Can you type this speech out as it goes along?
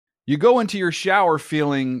You go into your shower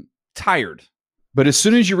feeling tired, but as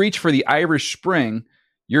soon as you reach for the Irish Spring,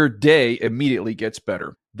 your day immediately gets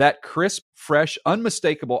better. That crisp, fresh,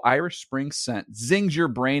 unmistakable Irish Spring scent zings your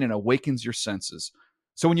brain and awakens your senses.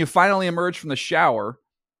 So when you finally emerge from the shower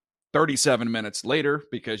 37 minutes later,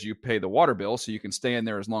 because you pay the water bill so you can stay in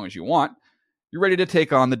there as long as you want, you're ready to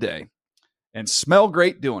take on the day and smell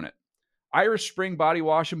great doing it. Irish Spring Body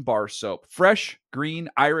Wash and Bar Soap. Fresh, green,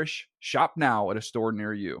 Irish. Shop now at a store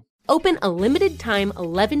near you. Open a limited-time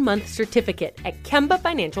 11-month certificate at Kemba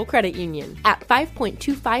Financial Credit Union. At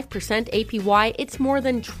 5.25% APY, it's more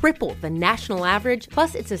than triple the national average,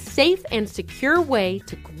 plus it's a safe and secure way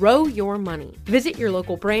to grow your money. Visit your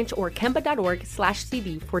local branch or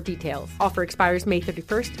kemba.org/CD for details. Offer expires May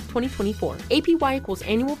 31st, 2024. APY equals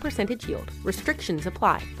annual percentage yield. Restrictions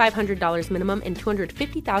apply. $500 minimum and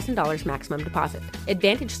 $250,000 maximum deposit.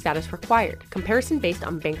 Advantage status required. Comparison based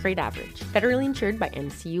on bank rate average. Federally insured by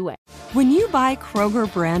NCUA. When you buy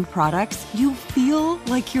Kroger brand products, you feel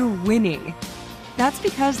like you're winning. That's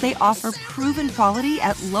because they offer proven quality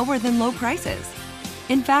at lower than low prices.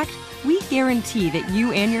 In fact, we guarantee that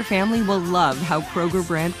you and your family will love how Kroger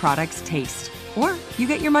brand products taste, or you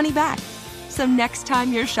get your money back. So next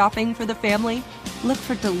time you're shopping for the family, look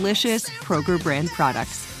for delicious Kroger brand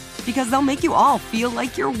products, because they'll make you all feel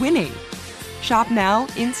like you're winning. Shop now,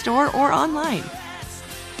 in-store, or online.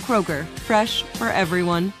 Kroger, fresh for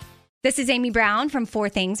everyone. This is Amy Brown from Four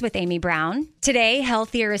Things with Amy Brown. Today,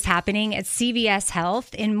 healthier is happening at CVS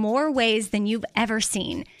Health in more ways than you've ever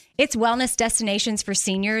seen. It's wellness destinations for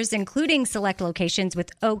seniors, including select locations with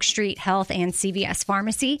Oak Street Health and CVS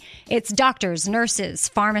Pharmacy. It's doctors, nurses,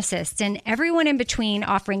 pharmacists, and everyone in between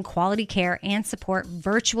offering quality care and support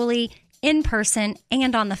virtually, in person,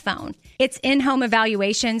 and on the phone. It's in-home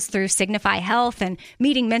evaluations through Signify Health and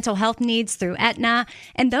meeting mental health needs through Aetna.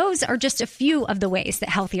 And those are just a few of the ways that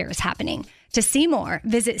healthier is happening. To see more,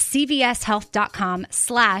 visit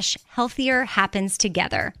cvshealth.com/healthier happens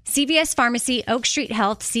together. CVS Pharmacy, Oak Street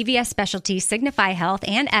Health, CVS Specialty, Signify Health,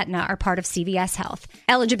 and Aetna are part of CVS Health.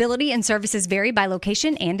 Eligibility and services vary by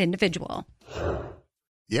location and individual.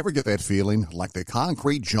 You ever get that feeling like the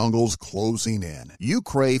concrete jungle's closing in? You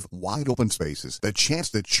crave wide open spaces, the chance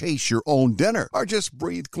to chase your own dinner, or just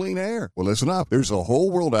breathe clean air. Well, listen up. There's a whole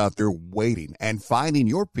world out there waiting, and finding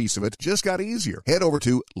your piece of it just got easier. Head over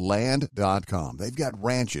to land.com. They've got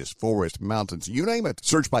ranches, forests, mountains, you name it.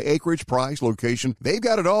 Search by acreage, price, location. They've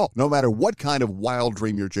got it all. No matter what kind of wild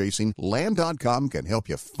dream you're chasing, land.com can help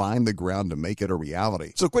you find the ground to make it a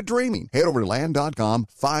reality. So quit dreaming. Head over to land.com,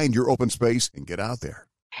 find your open space, and get out there.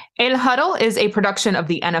 El Huddle is a production of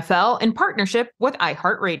the NFL in partnership with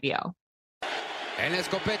iHeartRadio. En la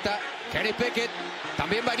escopeta, Kenny Pickett,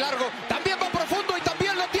 también va largo, también va profundo y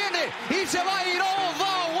también lo tiene y se va a ir all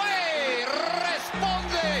the way.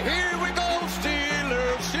 Responde. Here we go,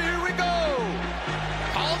 Steelers. Here we go.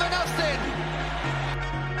 All the nothing.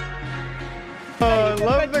 Oh, I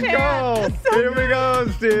love the goal. Here we go,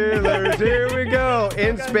 Steelers. Here we go.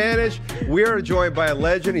 In Spanish, we are joined by a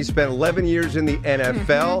legend. He spent 11 years in the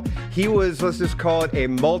NFL. He was, let's just call it, a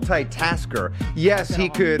multitasker. Yes, he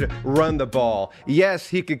could run the ball. Yes,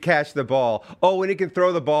 he could catch the ball. Oh, and he can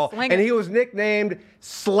throw the ball. And he was nicknamed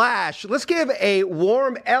Slash. Let's give a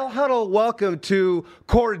warm El Huddle welcome to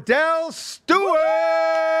Kordell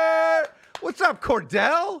Stewart. What's up,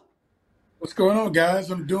 Kordell? What's going on, guys?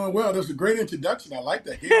 I'm doing well. That was a great introduction. I like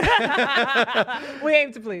that. We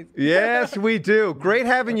aim to please. Yes, we do. Great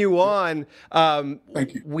having you on.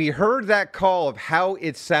 Thank you. We heard that call of how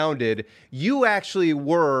it sounded. You actually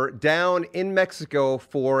were down in Mexico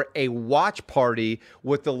for a watch party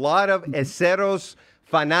with a lot of Aceros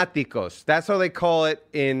Fanáticos. That's how they call it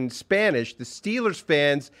in Spanish. The Steelers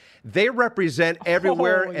fans, they represent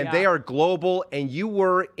everywhere, and they are global, and you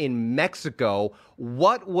were in Mexico.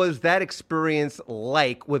 What was that experience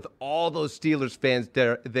like with all those Steelers fans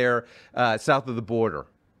there south of the border?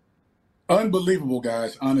 Unbelievable,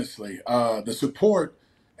 guys, honestly. The support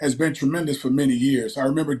has been tremendous for many years. I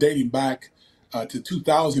remember dating back to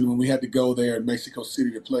 2000 when we had to go there in Mexico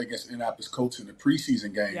City to play against Indianapolis Colts in the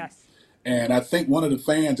preseason game. Yes. And I think one of the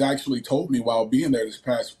fans actually told me while being there this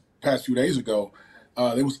past few days ago,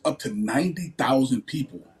 there was up to 90,000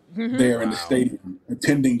 people there in the stadium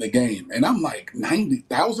attending the game. And I'm like,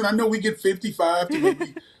 90,000? I know we get 55 to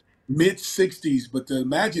maybe mid-60s, but to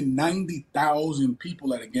imagine 90,000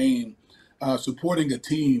 people at a game supporting a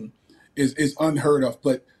team is unheard of.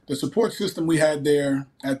 But the support system we had there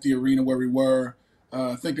at the arena where we were,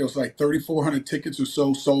 I think it was like 3,400 tickets or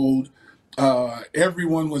so sold.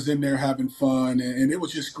 Everyone was in there having fun, and it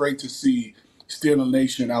was just great to see Steeler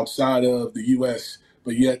Nation outside of the U.S.,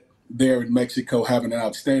 but yet there in Mexico having an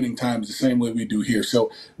outstanding time the same way we do here.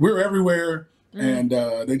 So we're everywhere, and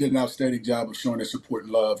they did an outstanding job of showing their support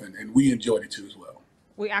and love, and we enjoyed it too as well.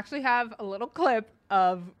 We actually have a little clip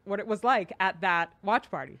of what it was like at that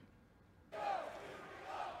watch party.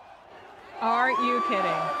 Are you kidding?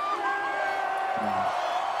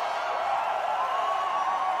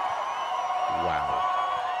 Wow.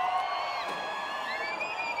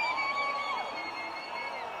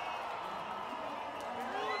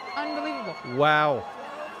 Unbelievable. Wow.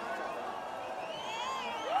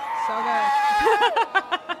 So good.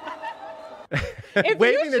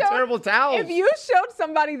 Waving the terrible towels. If you showed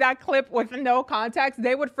somebody that clip with no context,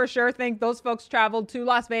 they would for sure think those folks traveled to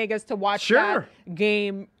Las Vegas to watch that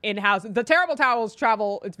game in-house. The terrible towels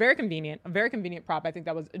travel. It's very convenient, a very convenient prop. I think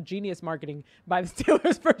that was genius marketing by the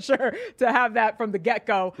Steelers for sure to have that from the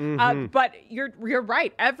get-go. But you're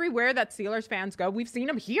right. Everywhere that Steelers fans go, we've seen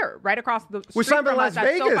them here, right across the street from us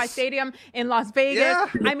at SoFi Stadium in Las Vegas. Yeah.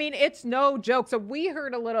 I mean, it's no joke. So we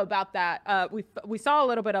heard a little about that. We saw a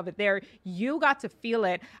little bit of it there. You got to feel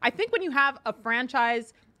it. I think when you have a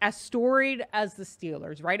franchise as storied as the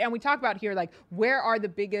Steelers, right? And we talk about here, like, where are the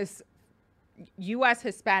biggest U.S.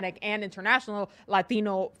 Hispanic and international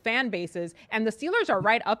Latino fan bases? And the Steelers are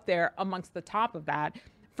right up there amongst the top of that.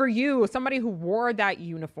 For you, somebody who wore that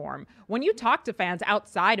uniform, when you talk to fans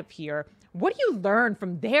outside of here, what do you learn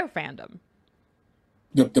from their fandom?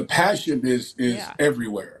 The passion is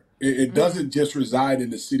everywhere. It doesn't just reside in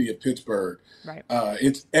the city of Pittsburgh. Right.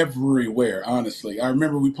 It's everywhere, honestly. I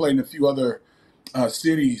remember we played in a few other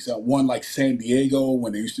cities, one like San Diego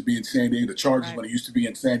when they used to be in San Diego, the Chargers when they used to be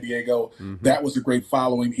in San Diego. That was a great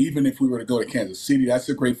following. Even if we were to go to Kansas City, that's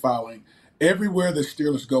a great following. Everywhere the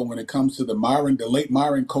Steelers go when it comes to the late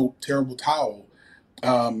Myron Cope terrible towel,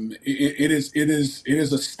 it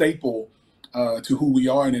is a staple to who we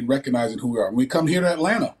are and in recognizing who we are. When we come here to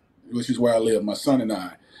Atlanta, which is where I live, my son and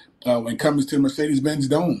I, when it comes to the Mercedes-Benz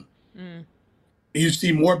Dome, you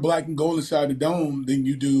see more black and gold inside the dome than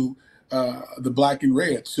you do the black and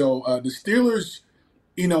red. So the Steelers,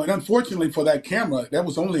 and unfortunately for that camera, that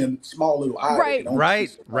was only a small little eye.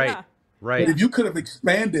 Right. But if you could have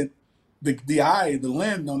expanded the eye, the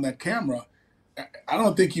lens on that camera, I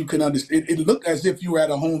don't think you can understand. It looked as if you were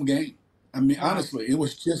at a home game. I mean, honestly, it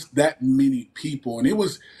was just that many people, and it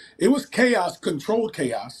was chaos, controlled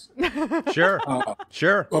chaos. Sure.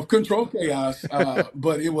 Of controlled chaos,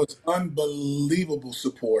 but it was unbelievable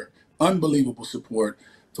support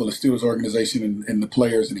for the Steelers organization and the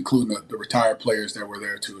players, and including the retired players that were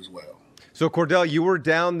there too as well. So, Kordell, you were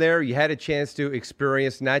down there. You had a chance to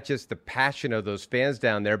experience not just the passion of those fans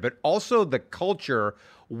down there, but also the culture.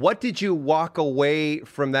 What did you walk away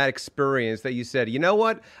from that experience that you said, you know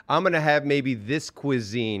what, I'm going to have maybe this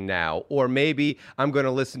cuisine now, or maybe I'm going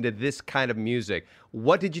to listen to this kind of music?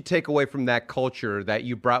 What did you take away from that culture that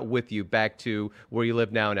you brought with you back to where you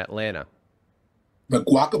live now in Atlanta? The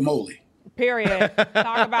guacamole. Period.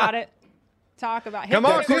 Talk about it. Come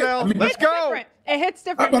on, Kordell. Let's go. It hits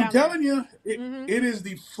different. I'm telling you, it is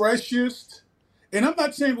the freshest. And I'm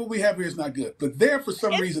not saying what we have here is not good, but there for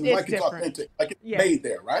some reason, like it's authentic, like it's made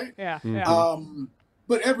there, right? Yeah.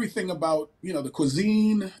 But everything about the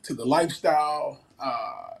cuisine to the lifestyle,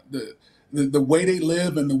 the way they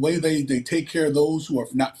live and the way they take care of those who are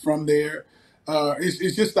not from there,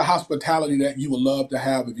 it's just the hospitality that you would love to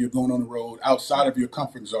have if you're going on the road outside of your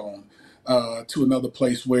comfort zone to another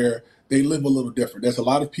place where they live a little different. There's a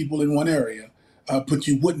lot of people in one area, but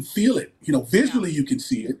you wouldn't feel it. Visually you can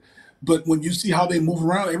see it. But when you see how they move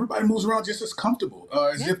around, everybody moves around just as comfortable,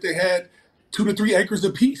 as if they had 2 to 3 acres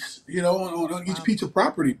apiece, on each piece of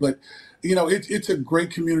property. But, it's a great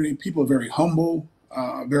community. People are very humble,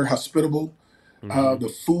 very hospitable.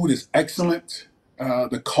 The food is excellent.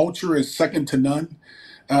 The culture is second to none.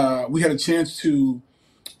 We had a chance to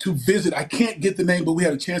visit, I can't get the name, but we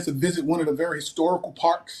had a chance to visit one of the very historical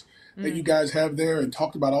parks that you guys have there and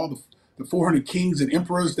talked about all the 400 kings and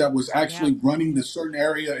emperors that was actually running this certain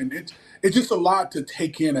area. And it's just a lot to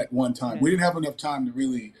take in at one time. We didn't have enough time to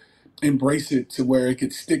really embrace it to where it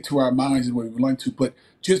could stick to our minds and where we would like to, but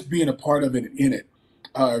just being a part of it and in it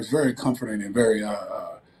is very comforting and very,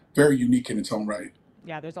 very unique in its own right.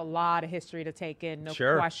 Yeah, there's a lot of history to take in, no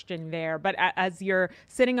question there. But as you're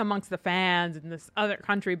sitting amongst the fans in this other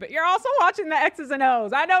country, but you're also watching the X's and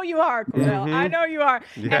O's. I know you are, Kordell. I know you are.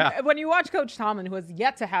 Yeah. And when you watch Coach Tomlin, who has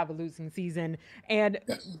yet to have a losing season, and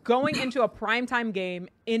going into a primetime game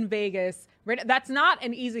in Vegas, right, that's not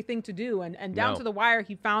an easy thing to do. And down to the wire,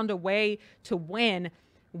 he found a way to win.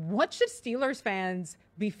 What should Steelers fans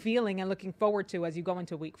be feeling and looking forward to as you go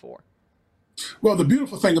into week 4? Well, the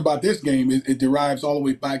beautiful thing about this game is it derives all the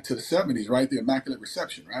way back to the 70s, right? The Immaculate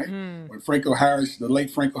Reception, right? When Franco Harris, the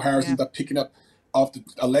late Franco Harris, ended up picking up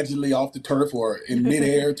allegedly off the turf or in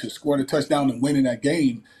midair to score the touchdown and winning that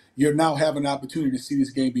game. You're now having an opportunity to see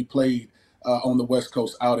this game be played on the West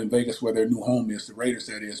Coast out in Vegas where their new home is, the Raiders,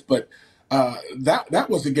 that is. But that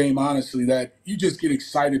was a game, honestly, that you just get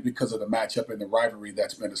excited because of the matchup and the rivalry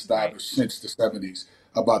that's been established since the 70s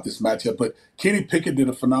about this matchup. But Kenny Pickett did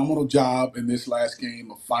a phenomenal job in this last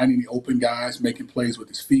game of finding the open guys, making plays with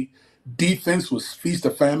his feet. Defense was feast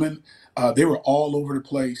or famine. They were all over the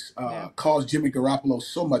place, caused Jimmy Garoppolo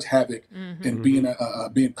so much havoc in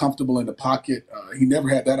being comfortable in the pocket. He never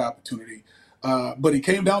had that opportunity. But it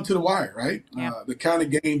came down to the wire, right? The kind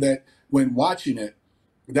of game that when watching it,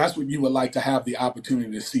 that's what you would like to have the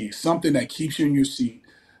opportunity to see. Something that keeps you in your seat,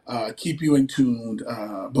 keep you in tune,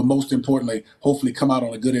 but most importantly, hopefully come out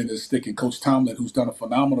on a good end of the stick. And Coach Tomlin, who's done a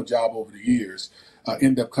phenomenal job over the years,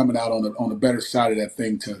 end up coming out on the better side of that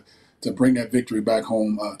thing to bring that victory back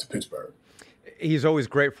home to Pittsburgh. He's always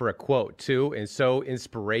great for a quote, too, and so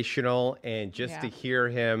inspirational. And just to hear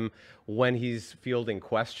him when he's fielding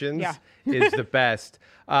questions is the best.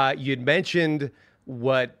 You'd mentioned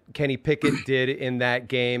what Kenny Pickett did in that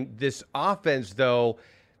game. This offense, though,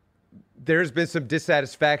 there's been some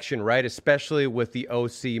dissatisfaction, right? Especially with the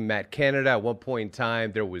OC, Matt Canada. At one point in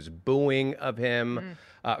time, there was booing of him,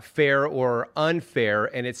 fair or unfair.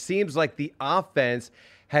 And it seems like the offense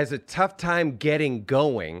has a tough time getting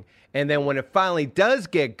going. And then when it finally does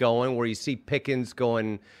get going, where you see Pickens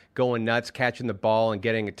going nuts, catching the ball and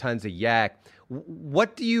getting tons of yak,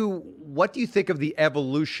 what do you think of the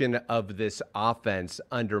evolution of this offense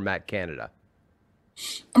under Matt Canada?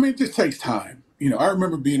 I mean, it just takes time. I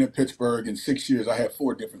remember being in Pittsburgh in 6 years. I had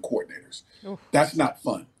 4 different coordinators. Oof. That's not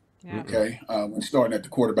fun. Okay, when starting at the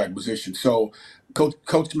quarterback position. So,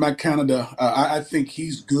 Coach Matt Canada, I think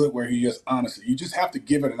he's good where he is. Honestly, you just have to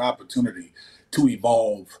give it an opportunity to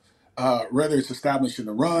evolve. Whether it's establishing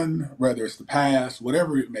the run, whether it's the pass,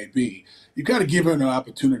 whatever it may be, you got to give him an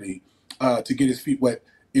opportunity to get his feet wet,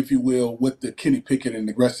 if you will, with the Kenny Pickett and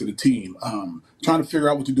the rest of the team. Trying to figure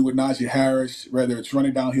out what to do with Najee Harris, whether it's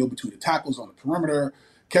running downhill between the tackles on the perimeter,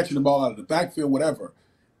 catching the ball out of the backfield, whatever.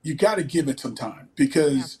 You got to give it some time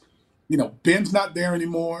because, Ben's not there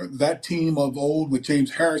anymore. That team of old with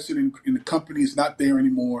James Harrison and the company is not there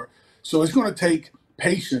anymore. So it's going to take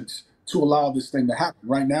patience to allow this thing to happen.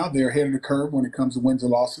 Right now, they're ahead of the curve when it comes to wins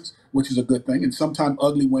and losses, which is a good thing. And sometimes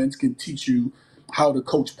ugly wins can teach you how to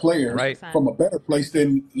coach players from a better place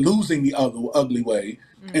than losing the other ugly way.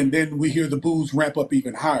 And then we hear the boos ramp up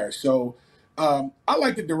even higher. So I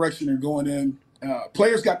like the direction they're going in.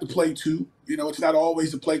 Players got to play too. It's not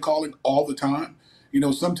always the play calling all the time.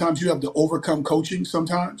 Sometimes you have to overcome coaching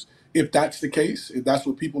sometimes, if that's the case, if that's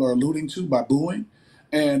what people are alluding to by booing.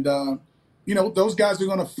 And, those guys are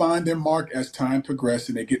going to find their mark as time progresses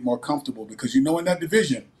and they get more comfortable because, in that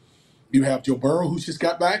division, you have Joe Burrow, who's just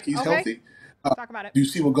got back. He's healthy. Talk about it. You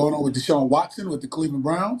see what's going on with Deshaun Watson with the Cleveland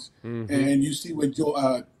Browns, and you see with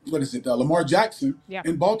Lamar Jackson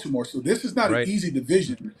in Baltimore. So this is not an easy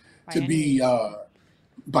division to be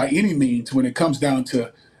by any means when it comes down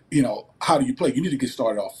to, how do you play? You need to get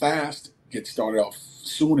started off fast, get started off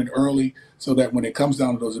soon and early so that when it comes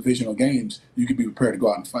down to those divisional games, you can be prepared to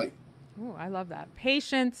go out and fight. Oh, I love that.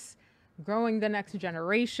 Patience, growing the next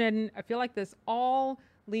generation. I feel like this all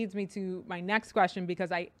leads me to my next question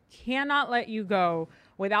because I cannot let you go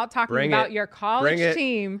without talking about your college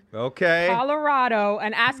team, Colorado,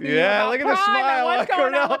 and asking you about look at the smile. What's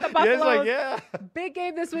going on with the Buffaloes. Big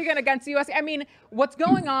game this weekend against USC. I mean, what's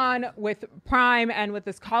going on with Prime and with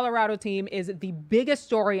this Colorado team is the biggest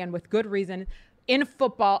story, and with good reason, in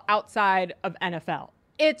football outside of NFL.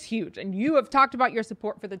 It's huge. And you have talked about your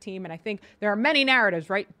support for the team, and I think there are many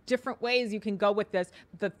narratives, right? Different ways you can go with this.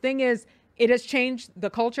 The thing is, it has changed.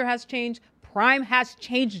 The culture has changed. Prime has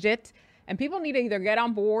changed it. And people need to either get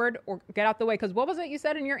on board or get out the way. Because what was it you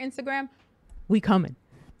said in your Instagram? We coming.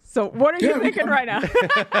 So what are you thinking right now?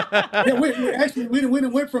 we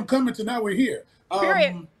went from coming to now we're here.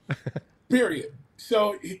 Period.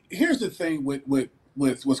 So here's the thing with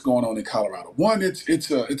what's going on in Colorado. One,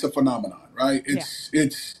 it's a phenomenon, right?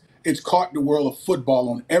 It's caught the world of football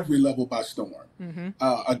on every level by storm.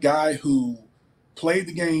 A guy who played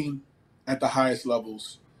the game at the highest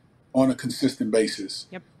levels on a consistent basis.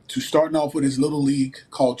 To starting off with his little league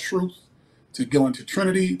called Truth, to going to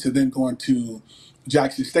Trinity, to then going to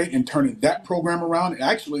Jackson State and turning that program around. And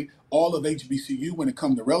actually, all of HBCU when it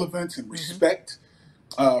comes to relevance and respect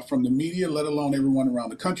from the media, let alone everyone around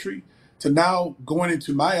the country, to now going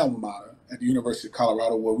into my alma mater at the University of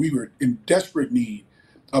Colorado, where we were in desperate need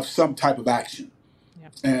of some type of action.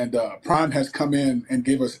 And Prime has come in and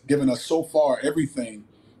given us so far everything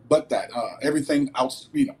but that, everything else,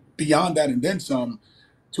 beyond that and then some,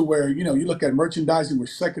 to where, you look at merchandising, we're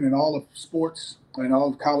second in all of sports and all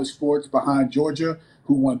of college sports behind Georgia,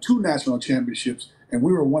 who won 2 national championships, and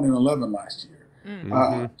we were 1-11 last year.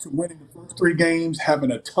 To winning the first 3 games,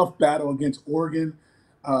 having a tough battle against Oregon.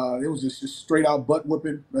 It was just straight out butt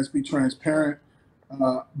whooping. Let's be transparent.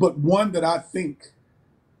 But one that I think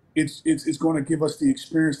it's going to give us the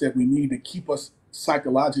experience that we need to keep us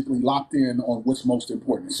psychologically locked in on what's most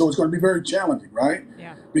important. So it's going to be very challenging, right?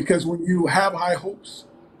 Yeah. Because when you have high hopes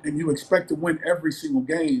and you expect to win every single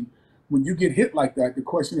game, when you get hit like that, the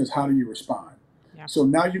question is, how do you respond? Yeah. So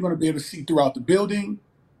now you're going to be able to see throughout the building,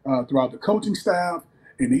 throughout the coaching staff,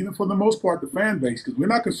 and even for the most part, the fan base, because we're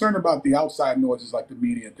not concerned about the outside noises like the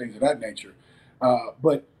media and things of that nature.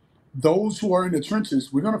 But those who are in the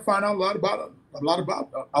trenches, we're going to find out a lot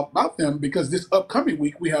about them, because this upcoming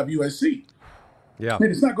week we have USC. Yeah, and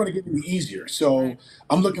it's not going to get any easier. So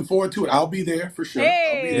I'm looking forward to it. I'll be there for sure.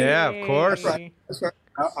 Hey. Yeah, of course. That's right.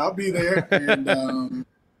 I'll be there, and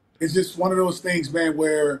it's just one of those things, man,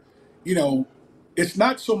 where it's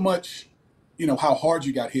not so much how hard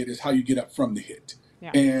you got hit, is how you get up from the hit.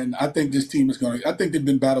 Yeah. And I think this team is I think they've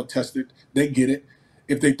been battle tested. They get it.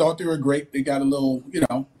 If they thought they were great, they got a little,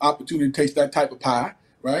 opportunity to taste that type of pie,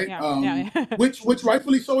 right? Yeah. which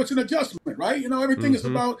rightfully so, it's an adjustment, right? Everything is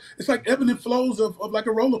about, it's like ebbing and flows of like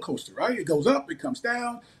a roller coaster, right? It goes up, it comes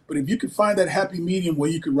down. But if you can find that happy medium where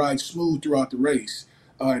you can ride smooth throughout the race,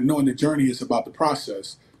 knowing the journey is about the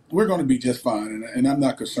process, we're going to be just fine. And I'm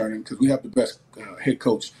not concerned, because we have the best head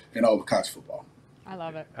coach in all of college football. I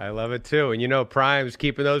love it. I love it too. And Prime's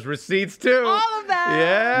keeping those receipts too. All of that.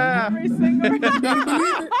 Yeah. Every single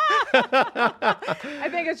I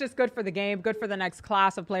think it's just good for the game, good for the next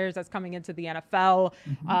class of players that's coming into the NFL.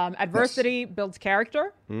 Adversity builds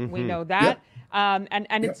character. We know that. Yep.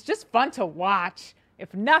 And it's just fun to watch.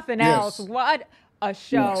 If nothing else, what a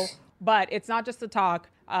show. Yes. But it's not just the talk.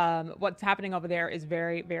 What's happening over there is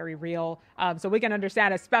very, very real. So we can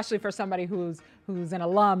understand, especially for somebody who's an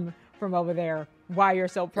alum from over there, why you're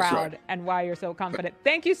so proud and why you're so confident.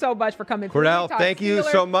 Thank you so much for coming. Kordell, thank you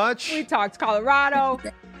so much. We talked Colorado.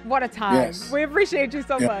 What a time. Yes. We appreciate you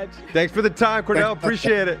so much. Thanks for the time, Kordell.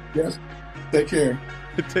 Appreciate it. Yes. Take care.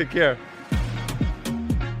 Take care.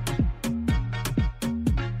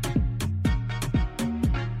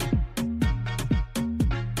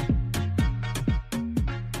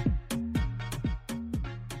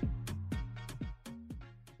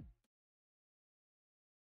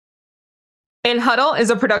 Huddle is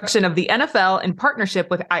a production of the NFL in partnership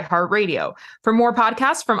with iHeartRadio. For more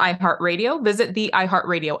podcasts from iHeartRadio, visit the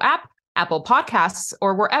iHeartRadio app, Apple Podcasts,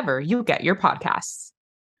 or wherever you get your podcasts.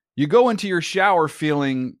 You go into your shower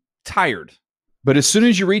feeling tired, but as soon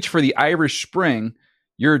as you reach for the Irish Spring,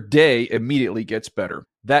 your day immediately gets better.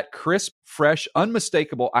 That crisp, fresh,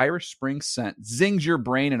 unmistakable Irish Spring scent zings your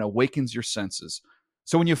brain and awakens your senses.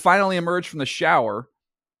 So when you finally emerge from the shower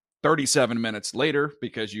 37 minutes later,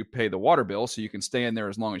 because you pay the water bill so you can stay in there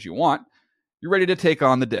as long as you want, you're ready to take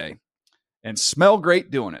on the day and smell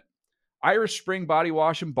great doing it. Irish Spring Body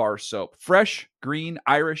Wash and Bar Soap. Fresh, green,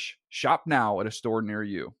 Irish. Shop now at a store near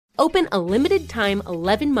you. Open a limited-time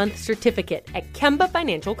 11-month certificate at Kemba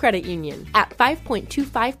Financial Credit Union. At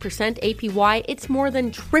 5.25% APY, it's more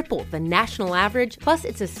than triple the national average, plus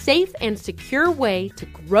it's a safe and secure way to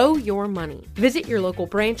grow your money. Visit your local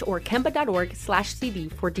branch or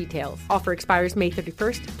kemba.org/cb for details. Offer expires May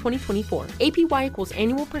 31st, 2024. APY equals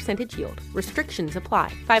annual percentage yield. Restrictions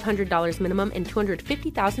apply. $500 minimum and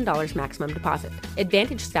 $250,000 maximum deposit.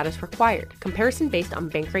 Advantage status required. Comparison based on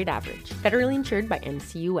bank rate average. Federally insured by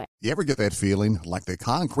NCUA. You ever get that feeling like the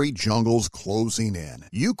concrete jungle's closing in?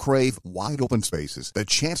 You crave wide open spaces, the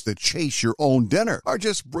chance to chase your own dinner, or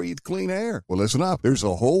just breathe clean air. Well, listen up. There's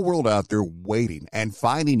a whole world out there waiting, and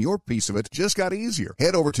finding your piece of it just got easier.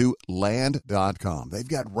 Head over to Land.com. They've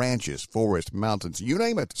got ranches, forests, mountains, you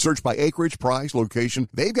name it. Search by acreage, price, location.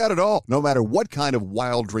 They've got it all. No matter what kind of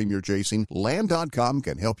wild dream you're chasing, Land.com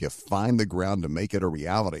can help you find the ground to make it a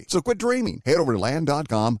reality. So quit dreaming. Head over to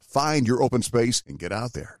Land.com, find your open space, and get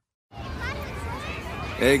out there.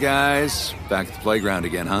 Hey guys, back at the playground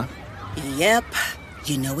again, huh? Yep.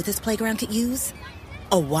 You know what this playground could use?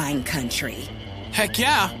 A wine country. Heck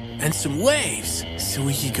yeah, and some waves, so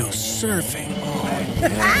we could go surfing. Oh, yeah.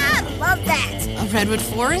 Ah, love that. A redwood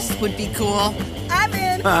forest would be cool. I'm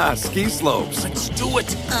in. Ah, ski slopes. Let's do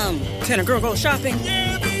it. Can a girl go shopping?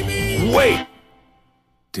 Yeah, baby. Wait.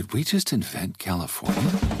 Did we just invent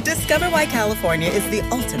California? Discover why California is the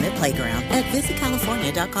ultimate playground at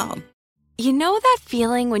visitcalifornia.com. You know that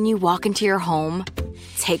feeling when you walk into your home,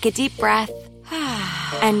 take a deep breath,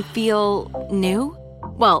 and feel new?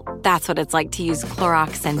 Well, that's what it's like to use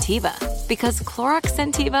Clorox Scentiva. Because Clorox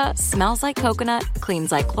Scentiva smells like coconut,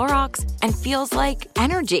 cleans like Clorox, and feels like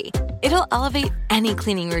energy. It'll elevate any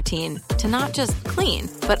cleaning routine to not just clean,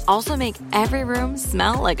 but also make every room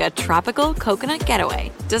smell like a tropical coconut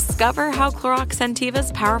getaway. Discover how Clorox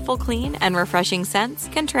Scentiva's powerful clean and refreshing scents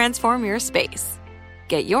can transform your space.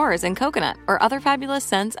 Get yours in coconut or other fabulous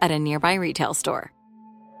scents at a nearby retail store.